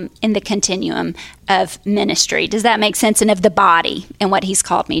the continuum of ministry. Does that make sense? And of the body and what he's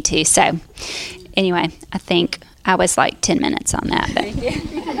called me to. So anyway, I think I was like 10 minutes on that.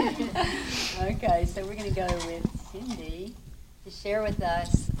 Okay, so we're going to go with Cindy to share with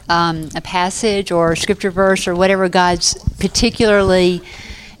us a passage or scripture verse or whatever God's particularly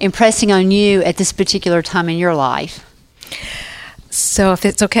impressing on you at this particular time in your life. So if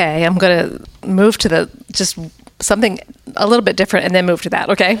it's okay, I'm going to move to just something a little bit different and then move to that,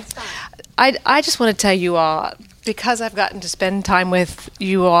 okay? I just want to tell you all, because I've gotten to spend time with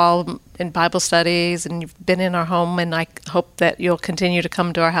you all in Bible studies and you've been in our home, and I hope that you'll continue to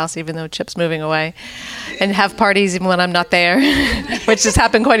come to our house even though Chip's moving away, and have parties even when I'm not there, which has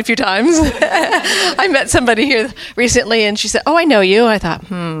happened quite a few times. I met somebody here recently and she said, "Oh, I know you." I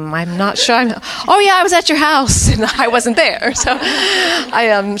thought, I'm not sure. Oh yeah, I was at your house and I wasn't there. So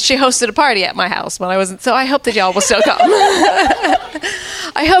she hosted a party at my house when I wasn't. So I hope that y'all will still come.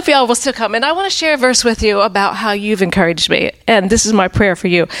 I hope y'all will still come. And I want to share a verse with you about how you've encouraged me. And this is my prayer for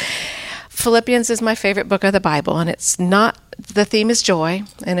you. Philippians is my favorite book of the Bible, and it's not, the theme is joy,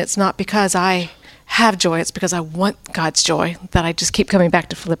 and it's not because I have joy, it's because I want God's joy that I just keep coming back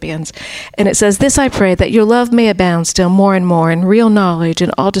to Philippians. And it says, "This I pray, that your love may abound still more and more in real knowledge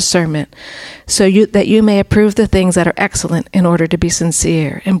and all discernment, so that you may approve the things that are excellent, in order to be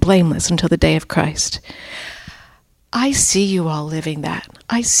sincere and blameless until the day of Christ." I see you all living that.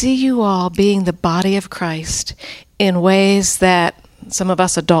 I see you all being the body of Christ in ways that some of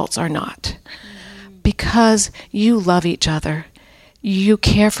us adults are not. Because you love each other. You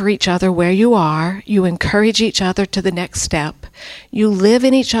care for each other where you are. You encourage each other to the next step. You live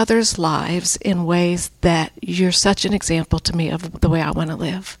in each other's lives in ways that you're such an example to me of the way I want to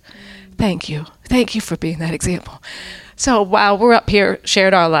live. Thank you. Thank you for being that example. So while we're up here,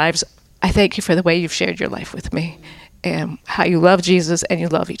 shared our lives, I thank you for the way you've shared your life with me and how you love Jesus and you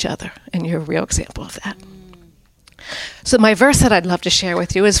love each other. And you're a real example of that. So my verse that I'd love to share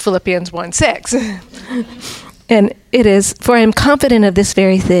with you is Philippians 1:6. And it is, "For I am confident of this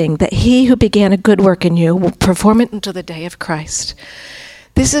very thing, that he who began a good work in you will perform it until the day of Christ."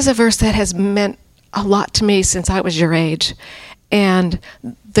 This is a verse that has meant a lot to me since I was your age. And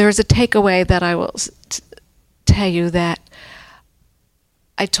there's a takeaway that I will tell you that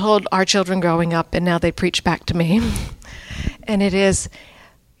I told our children growing up, and now they preach back to me. And it is,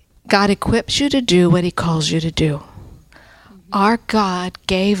 God equips you to do what he calls you to do. Our God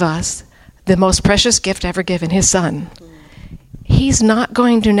gave us the most precious gift ever given, his son. He's not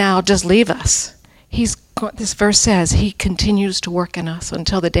going to now just leave us. This verse says he continues to work in us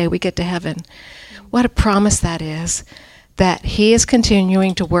until the day we get to heaven. What a promise that is, that he is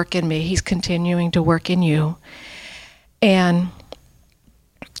continuing to work in me. He's continuing to work in you. And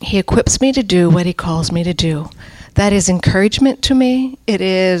he equips me to do what he calls me to do. That is encouragement to me. It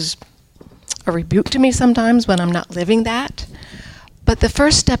is a rebuke to me sometimes when I'm not living that. But the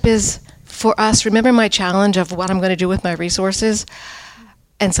first step is for us, remember my challenge of what I'm going to do with my resources?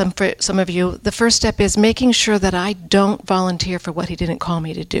 And for some of you, the first step is making sure that I don't volunteer for what he didn't call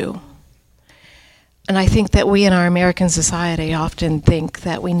me to do. And I think that we in our American society often think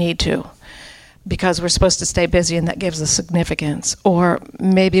that we need to, because we're supposed to stay busy and that gives us significance. Or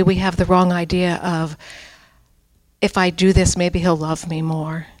maybe we have the wrong idea of, if I do this, maybe he'll love me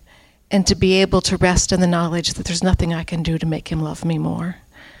more. And to be able to rest in the knowledge that there's nothing I can do to make him love me more.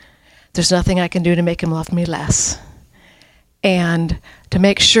 There's nothing I can do to make him love me less. And to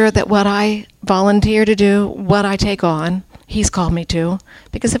make sure that what I volunteer to do, what I take on, he's called me to.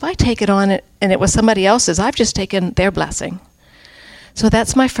 Because if I take it on and it was somebody else's, I've just taken their blessing. So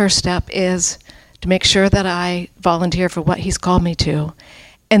that's my first step, is to make sure that I volunteer for what he's called me to.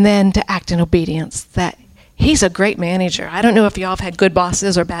 And then to act in obedience, that He's a great manager. I don't know if y'all have had good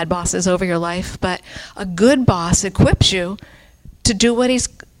bosses or bad bosses over your life, but a good boss equips you to do what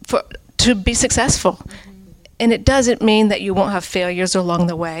to be successful. And it doesn't mean that you won't have failures along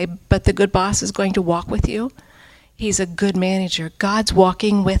the way, but the good boss is going to walk with you. He's a good manager. God's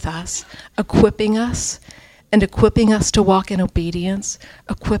walking with us, equipping us to walk in obedience,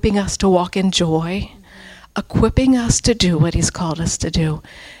 equipping us to walk in joy, equipping us to do what he's called us to do.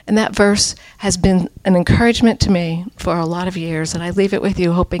 And that verse has been an encouragement to me for a lot of years, and I leave it with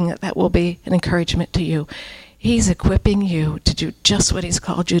you hoping that will be an encouragement to you. He's equipping you to do just what he's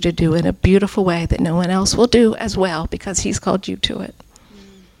called you to do in a beautiful way that no one else will do as well, because he's called you to it.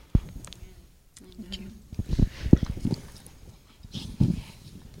 Thank you.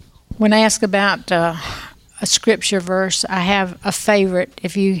 When I ask about a scripture verse, I have a favorite.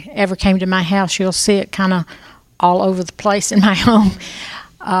 If you ever came to my house, you'll see it kind of all over the place in my home.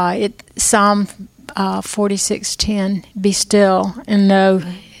 It's Psalm 46:10. Be still and know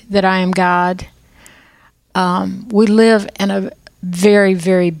that I am God. We live in a very,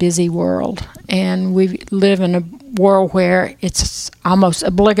 very busy world, and we live in a world where it's almost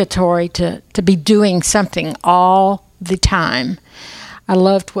obligatory to be doing something all the time. I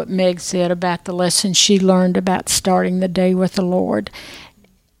loved what Meg said about the lesson she learned about starting the day with the Lord.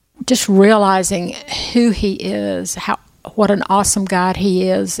 Just realizing who he is, what an awesome God he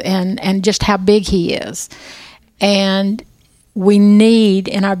is, and just how big he is. And we need,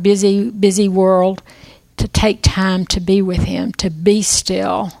 in our busy, busy world, to take time to be with him, to be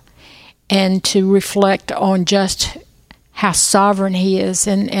still, and to reflect on just how sovereign he is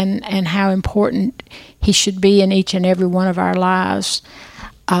and how important he should be in each and every one of our lives.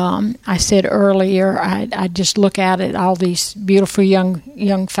 I said earlier, I just look out at all these beautiful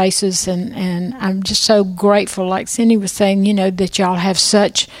young faces, and I'm just so grateful, like Cindy was saying, that y'all have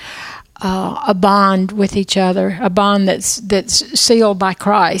such a bond with each other, a bond that's sealed by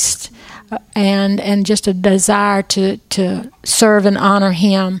Christ. And just a desire to serve and honor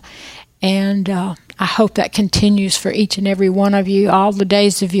him. And I hope that continues for each and every one of you all the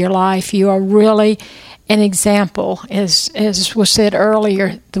days of your life. You are really an example. As was said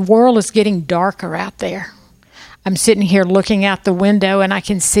earlier, the world is getting darker out there. I'm sitting here looking out the window, and I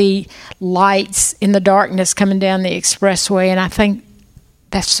can see lights in the darkness coming down the expressway, and I think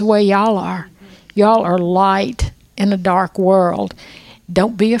that's the way y'all are. Y'all are light in a dark world.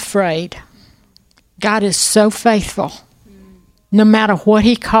 Don't be afraid. God is so faithful. No matter what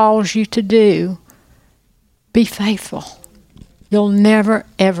he calls you to do, be faithful. You'll never,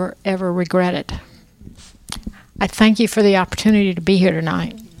 ever, ever regret it. I thank you for the opportunity to be here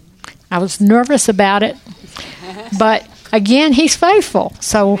tonight. I was nervous about it, but again, he's faithful.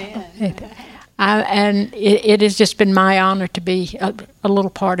 So, it has just been my honor to be a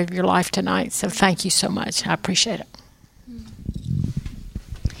little part of your life tonight. So thank you so much. I appreciate it.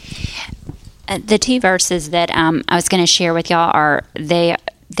 The two verses that I was going to share with y'all are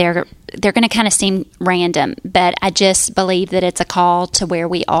they're going to kind of seem random, but I just believe that it's a call to where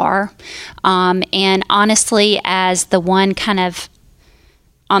we are. And honestly, as the one kind of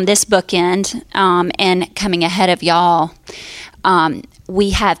on this bookend and coming ahead of y'all,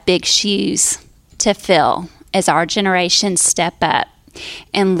 we have big shoes to fill as our generation step up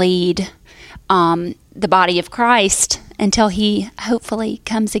and lead the body of Christ until he hopefully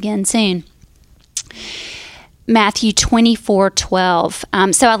comes again soon. Matthew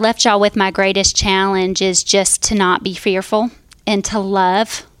 24:12. So I left y'all with my greatest challenge is just to not be fearful and to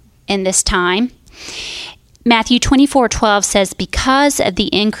love in this time. Matthew 24:12 says, because of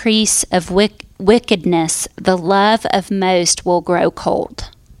the increase of wickedness, the love of most will grow cold.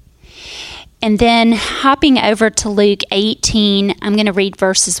 And then hopping over to Luke 18, I'm going to read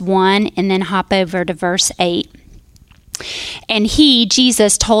verses 1 and then hop over to verse 8. And he,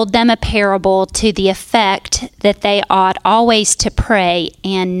 Jesus, told them a parable to the effect that they ought always to pray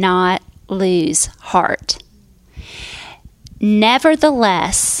and not lose heart.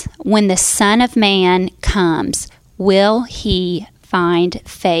 Nevertheless, when the Son of Man comes, will he find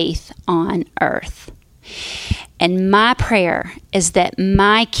faith on earth? And my prayer is that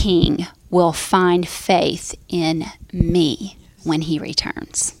my King will find faith in me when he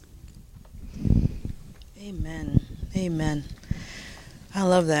returns. Amen. Amen. I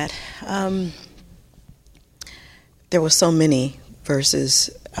love that. There were so many verses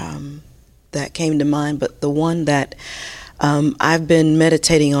that came to mind, but the one that I've been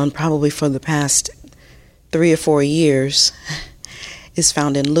meditating on probably for the past 3 or 4 years is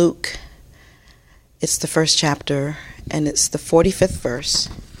found in Luke. It's the first chapter, and it's the 45th verse.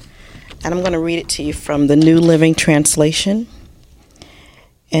 And I'm going to read it to you from the New Living Translation.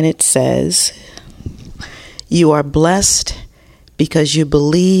 And it says, You are blessed because you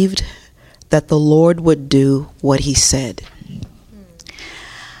believed that the Lord would do what he said.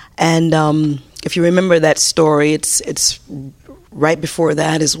 And if you remember that story, it's right before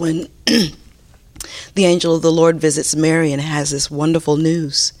that is when the angel of the Lord visits Mary and has this wonderful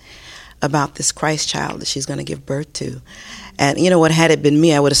news about this Christ child that she's going to give birth to. And you know what, had it been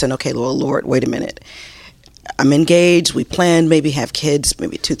me, I would have said, okay, Lord, wait a minute. I'm engaged. We planned maybe have kids,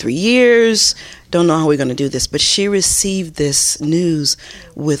 maybe 2-3 years. Don't know how we're going to do this. But she received this news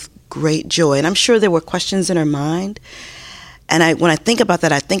with great joy. And I'm sure there were questions in her mind. And when I think about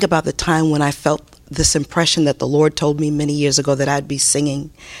that, I think about the time when I felt this impression that the Lord told me many years ago that I'd be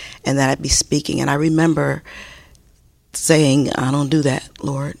singing and that I'd be speaking. And I remember saying, I don't do that,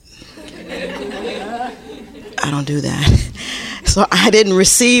 Lord. I don't do that. So I didn't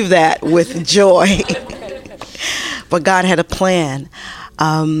receive that with joy. But God had a plan.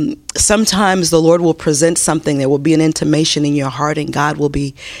 Sometimes the Lord will present something. There will be an intimation in your heart, and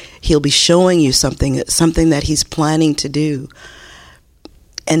He'll be showing you something that He's planning to do.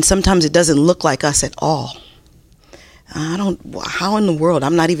 And sometimes it doesn't look like us at all. How in the world? I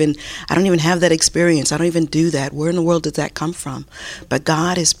don't even have that experience. I don't even do that. Where in the world did that come from? But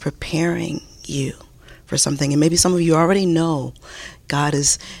God is preparing you for something. And maybe some of you already know God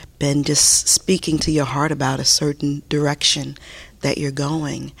has been just speaking to your heart about a certain direction that you're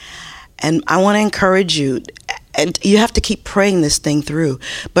going. And I want to encourage you, and you have to keep praying this thing through,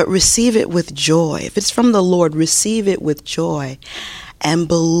 but receive it with joy. If it's from the Lord, receive it with joy and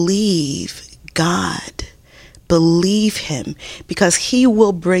believe God. Believe Him, because He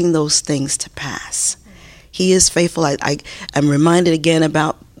will bring those things to pass. He is faithful. I'm reminded again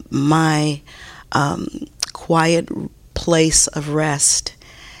about my quiet place of rest.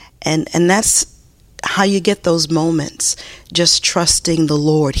 And that's how you get those moments, just trusting the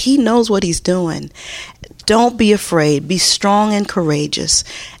Lord. He knows what He's doing. Don't be afraid. Be strong and courageous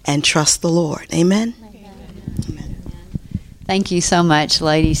and trust the Lord. Amen? Amen. Thank you so much,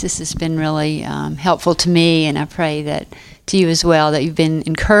 ladies. This has been really helpful to me, and I pray that to you as well, that you've been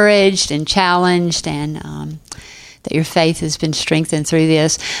encouraged and challenged, and that your faith has been strengthened through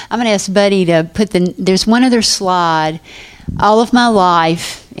this. I'm going to ask Buddy to there's one other slide. All of my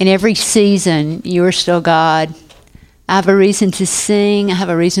life, in every season, you are still God. I have a reason to sing. I have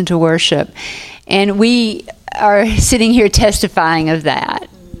a reason to worship. And we are sitting here testifying of that.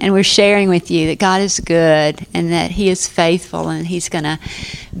 And we're sharing with you that God is good and that He is faithful and He's going to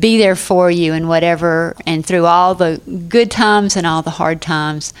be there for you in whatever and through all the good times and all the hard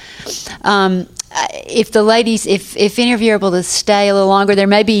times. If the ladies, if any of you are able to stay a little longer, there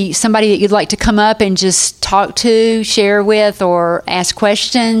may be somebody that you'd like to come up and just talk to, share with, or ask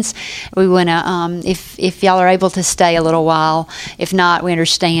questions. We want to, if y'all are able to stay a little while. If not, we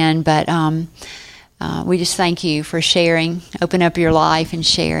understand. But we just thank you for sharing, open up your life and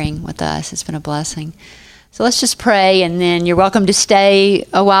sharing with us. It's been a blessing. So let's just pray, and then you're welcome to stay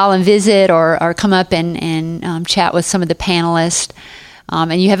a while and visit or come up and chat with some of the panelists.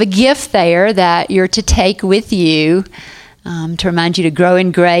 And you have a gift there that you're to take with you to remind you to grow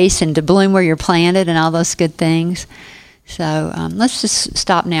in grace and to bloom where you're planted and all those good things. So let's just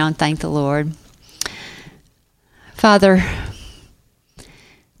stop now and thank the Lord. Father,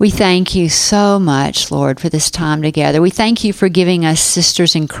 we thank you so much, Lord, for this time together. We thank you for giving us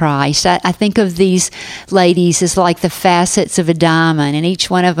sisters in Christ. I think of these ladies as like the facets of a diamond, and each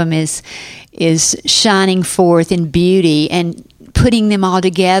one of them is shining forth in beauty, and putting them all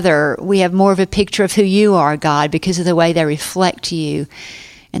together, we have more of a picture of who you are, God, because of the way they reflect you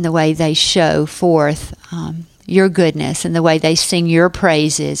and the way they show forth your goodness and the way they sing your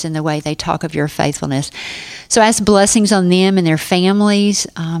praises and the way they talk of your faithfulness. So ask blessings on them and their families.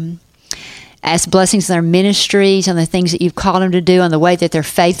 Ask blessings on their ministries, on the things that you've called them to do, on the way that they're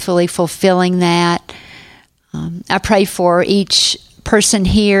faithfully fulfilling that. I pray for each person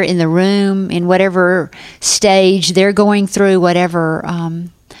here in the room, in whatever stage they're going through, whatever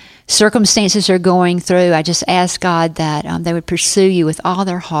circumstances they're going through. I just ask God that they would pursue you with all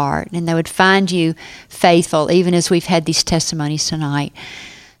their heart, and they would find you faithful, even as we've had these testimonies tonight.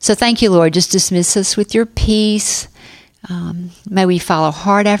 So thank you, Lord. Just dismiss us with your peace. May we follow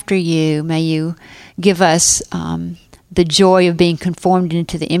hard after you. May you give us the joy of being conformed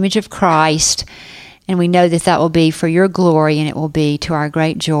into the image of Christ. And we know that that will be for your glory, and it will be to our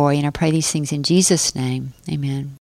great joy. And I pray these things in Jesus' name. Amen.